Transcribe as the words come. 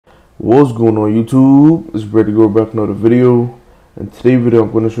What's going on YouTube? It's RayDaGoat back with another video. In today's video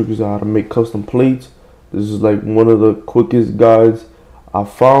I'm going to show you how to make custom plates. This is like one of the quickest guides I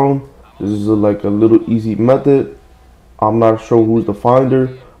found. This is like a little easy method. I'm not sure who's the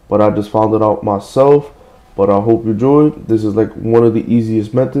finder, but I just found it out myself. But I hope you enjoy it. This is like one of the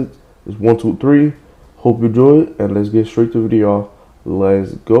easiest methods. It's 1, 2, 3. Hope you enjoy it, and let's get straight to the video.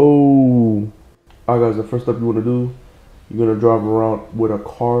 Let's go. Alright guys, the first step you want to do, you're going to drive around with a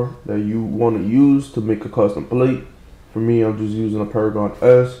car that you want to use to make a custom plate. For me, I'm just using a Paragon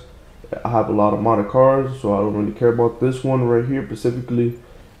S. I have a lot of modded cars, so I don't really care about this one right here specifically.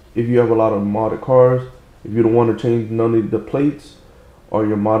 If you have a lot of modded cars, if you don't want to change none of the plates or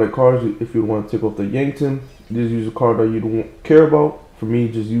your modded cars, if you want to take off the Yankton, just use a car that you don't care about. For me,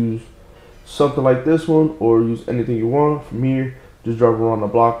 just use something like this one or use anything you want. From here, just drive around the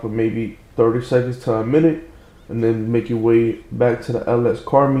block for maybe 30 seconds to a minute. And then make your way back to the LS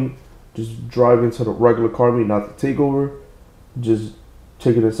car meet. Just drive into the regular car meet, not the takeover. Just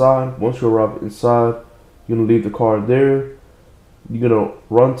take it inside. Once you arrive inside, you're gonna leave the car there. You're gonna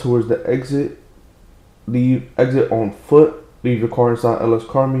run towards the exit. Exit on foot. Leave your car inside LS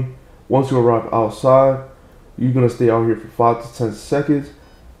car meet. Once you arrive outside, you're gonna stay out here for 5 to 10 seconds.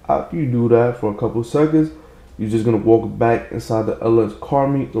 After you do that for a couple seconds, you're just gonna walk back inside the LS car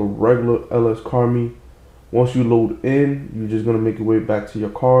meet, the regular LS car meet. Once you load in, you're just going to make your way back to your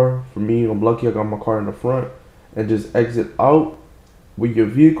car. For me, I'm lucky I got my car in the front. And just exit out with your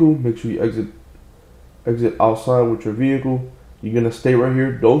vehicle. Make sure you exit outside with your vehicle. You're going to stay right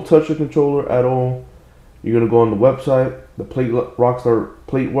here. Don't touch the controller at all. You're going to go on the website, the Rockstar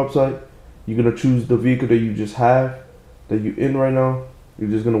Plate website. You're going to choose the vehicle that you just have, that you're in right now. You're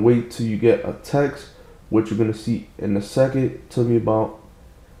just going to wait till you get a text, which you're going to see in a second. It took me about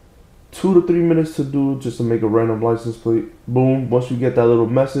 2 to 3 minutes to do, just to make a random license plate. Boom. Once you get that little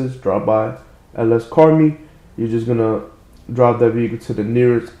message, drop by LS car meet. You're just gonna drive that vehicle to the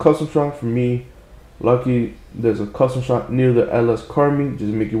nearest custom shop. For me, lucky there's a custom shop near the LS car meet.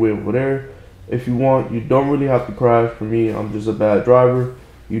 Just make your way over there. If you want, you don't really have to crash. For me, I'm just a bad driver.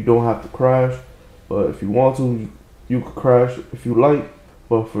 You don't have to crash, but if you want to, you could crash if you like.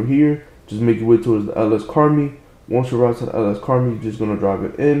 But for here, just make your way towards the LS car meet. Once you arrive to the LS car meet, you're just gonna drive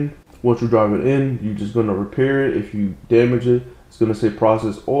it in. Once you drive it in, you're just going to repair it. If you damage it, it's going to say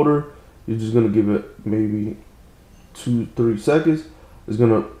process order. You're just going to give it maybe 2-3 seconds. It's going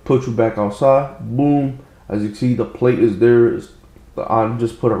to put you back outside. Boom. As you can see, the plate is there. I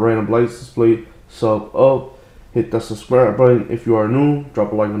just put a random license plate. Sub up. Hit that subscribe button if you are new.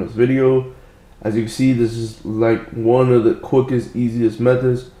 Drop a like on this video. As you can see, this is like one of the quickest, easiest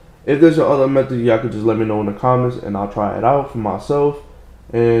methods. If there's other method, y'all could just let me know in the comments and I'll try it out for myself.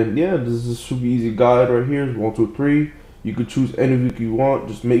 And yeah, this is a super easy guide right here. 1, 2, 3. You could choose any vehicle you want.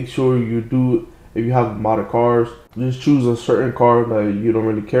 Just make sure you do it. If you have modded cars, just choose a certain car that you don't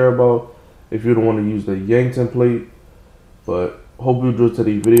really care about. If you don't want to use the Yankton plate. But hope you enjoyed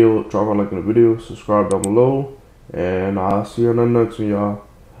today's video. Drop a like on the video. Subscribe down below. And I'll see you on the next one, y'all.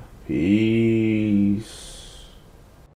 Peace.